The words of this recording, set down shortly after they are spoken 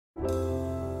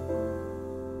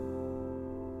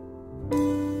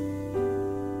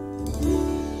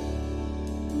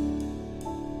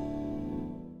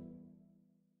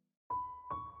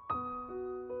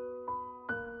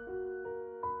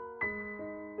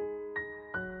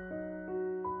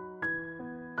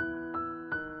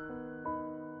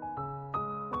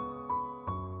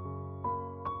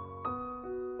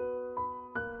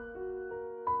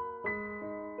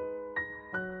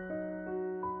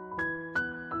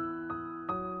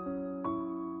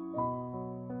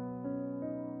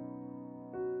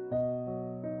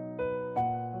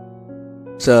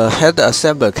The head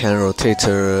assembly can rotate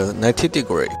 90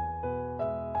 degrees.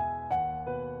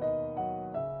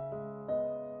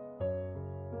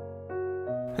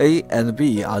 A and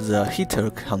B are the heater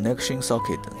connection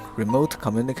socket, remote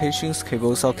communications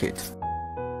cable socket.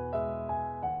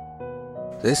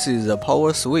 This is the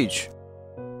power switch.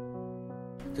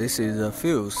 This is the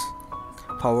fuse,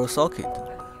 power socket,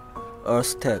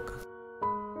 earth tag.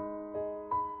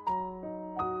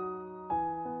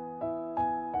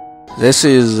 This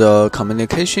is the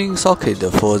communication socket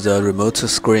for the remote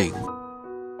screen.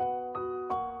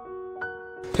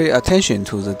 Pay attention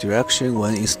to the direction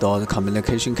when install the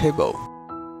communication cable.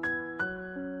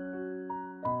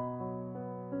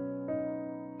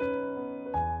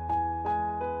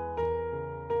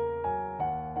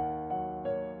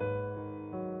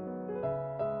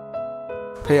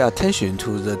 Pay attention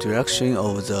to the direction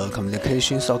of the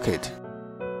communication socket.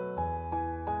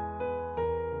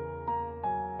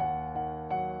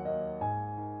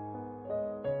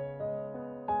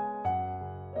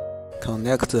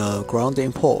 Connect the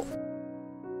grounding pole.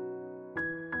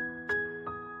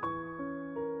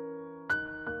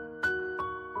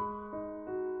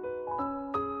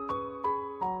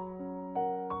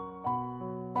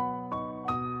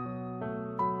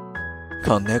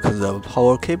 Connect the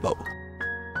power cable.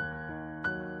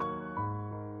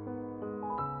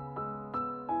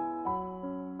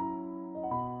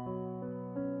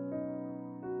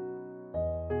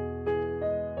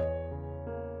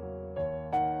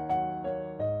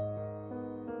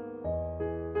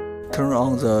 Turn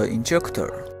on the injector.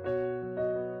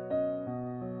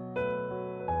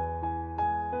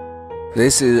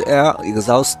 This is air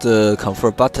exhaust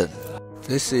comfort button.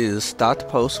 This is start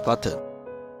pulse button.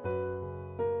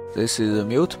 This is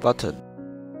mute button.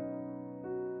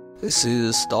 This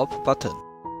is stop button.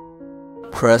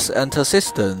 Press enter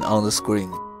system on the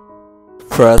screen.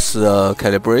 Press the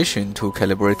calibration to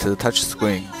calibrate the touch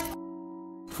screen.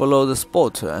 Follow the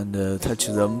spot and touch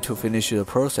them to finish the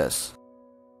process.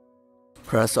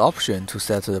 Press option to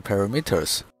set the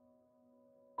parameters.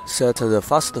 Set the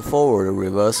fast forward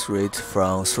reverse rate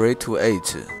from 3 to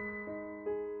 8.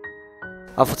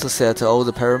 After set all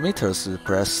the parameters,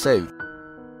 press save.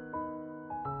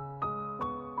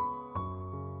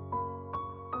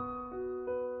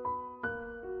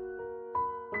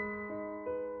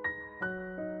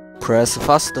 Press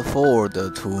fast forward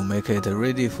to make it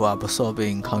ready for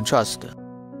absorbing contrast.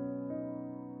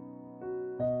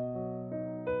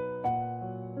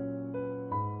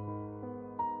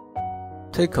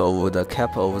 Take off the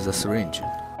cap of the syringe.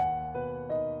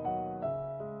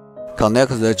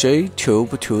 Connect the J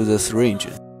tube to the syringe.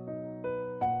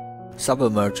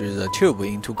 Submerge the tube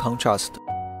into contrast.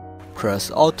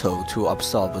 Press Auto to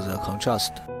absorb the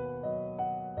contrast.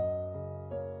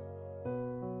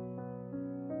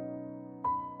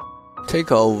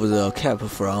 Take off the cap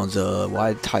from the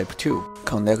wide type tube.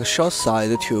 Connect short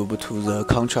side tube to the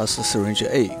contrast syringe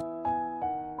A.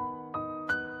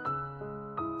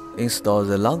 Install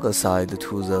the longer side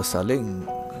to the saline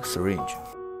syringe.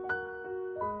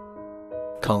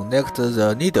 Connect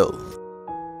the needle.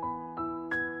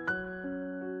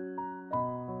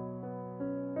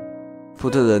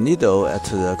 Put the needle at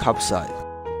the cup side.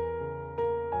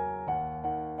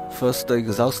 First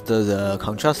exhaust the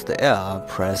contrast air,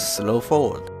 press slow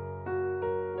forward.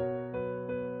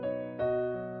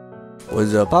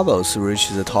 When the bubbles reach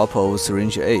the top of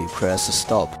syringe A, press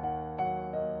stop.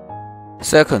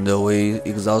 Second, we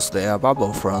exhaust the air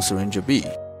bubble from syringe B.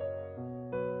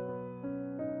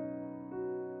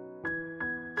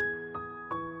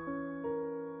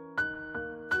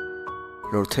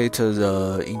 Rotate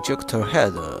the injector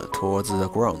head towards the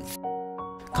ground.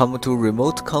 Come to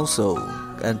remote console,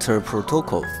 enter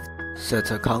protocol. Set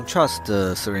contrast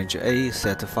syringe A,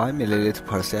 set 5 ml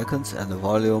per second and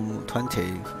volume 20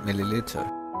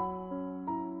 ml.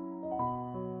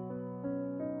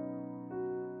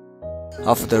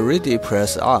 After ready,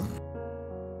 press on.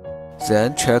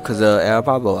 Then check the air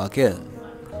bubble again.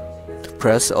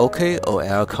 Press OK or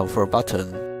air comfort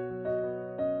button.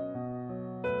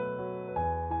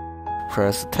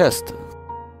 Press test.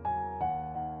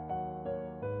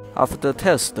 After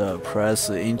test, press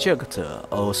inject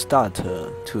or start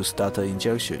to start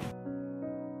injection.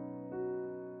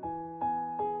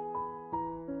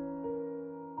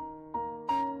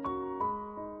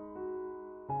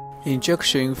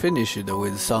 Injection finished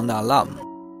with sound alarm.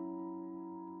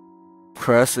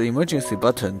 Press the emergency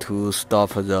button to stop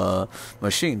the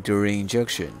machine during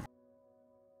injection.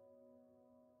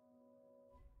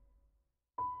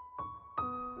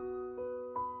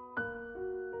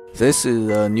 This is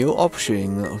a new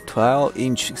option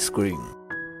 12-inch screen.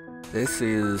 This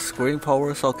is screen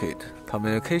power socket,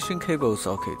 communication cable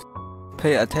socket.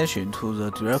 Pay attention to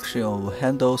the direction of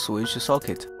handle switch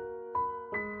socket.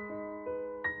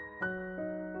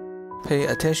 Pay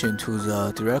attention to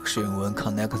the direction when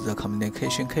connect the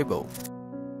communication cable.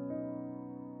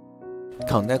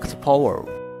 Connect power.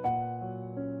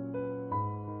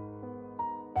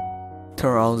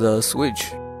 Turn on the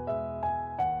switch.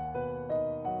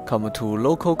 Come to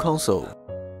local console.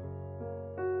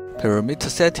 Parameter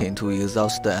setting to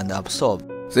exhaust and absorb.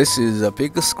 This is a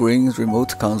big screen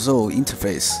remote console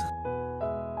interface.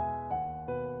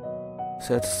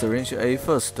 Set syringe A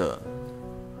first. 5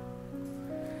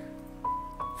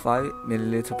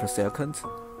 ml per second.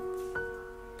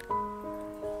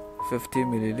 50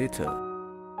 ml.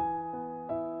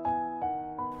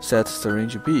 Set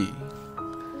syringe B.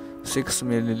 6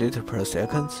 ml per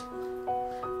second.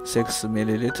 6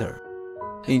 ml.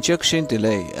 Injection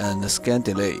delay and scan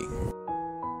delay.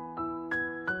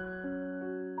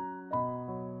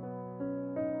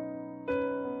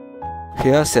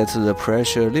 Here set the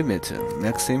pressure limit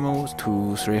maximum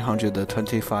to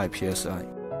 325 psi.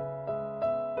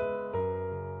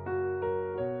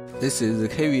 This is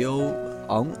KVO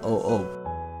on or off.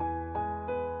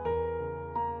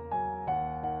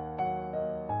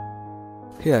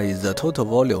 Here is the total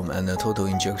volume and the total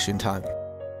injection time.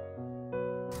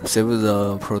 Save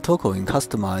the protocol in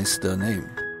customized name,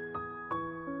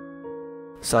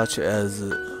 such as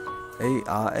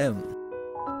ARM.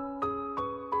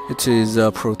 It is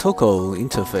a protocol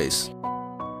interface.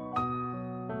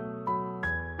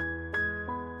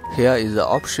 Here is the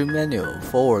option menu: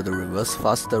 forward, reverse,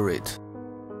 fast rate.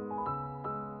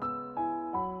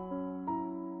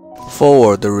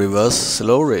 Forward, reverse,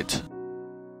 slow rate.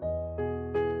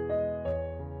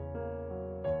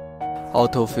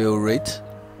 Autofill rate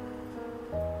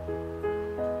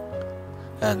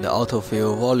and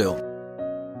autofill volume.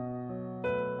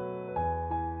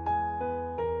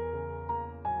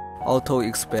 Auto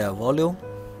expand volume.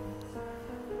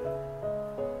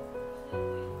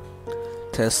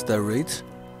 Test the rate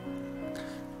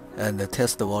and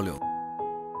test the volume.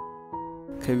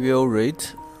 KVO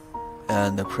rate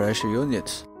and pressure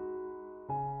unit.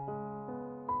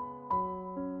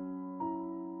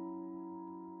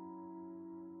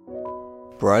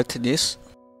 Brightness.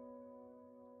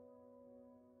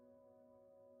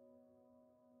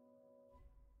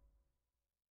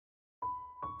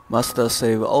 Must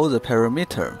save all the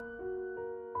parameters.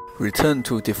 Return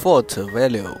to default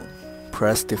value.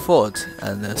 Press default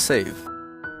and save.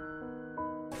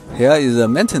 Here is the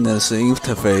maintenance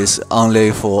interface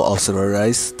only for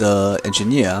authorized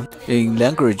engineer. In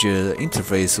language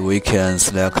interface, we can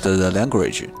select the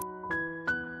language.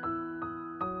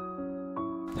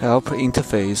 Help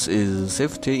interface is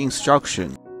safety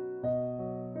instruction.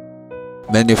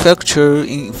 Manufacturer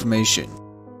information.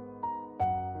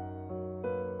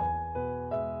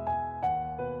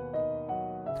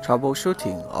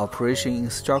 Troubleshooting operation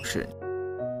instruction.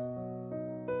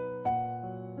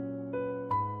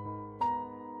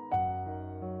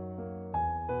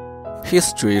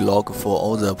 History log for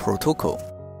all the protocol.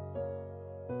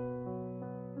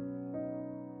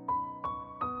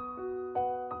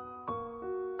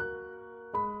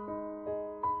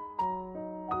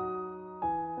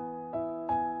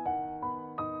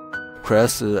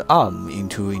 Press arm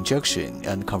into injection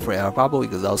and confirm air bubble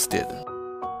exhausted.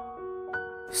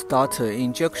 Start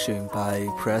injection by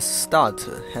press start,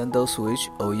 handle switch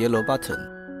or yellow button.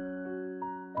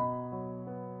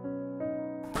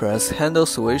 Press handle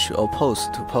switch or pause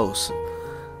to pause.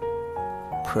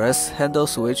 Press handle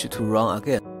switch to run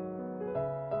again.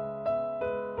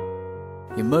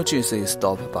 Emergency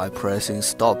stop by pressing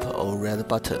stop or red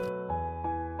button.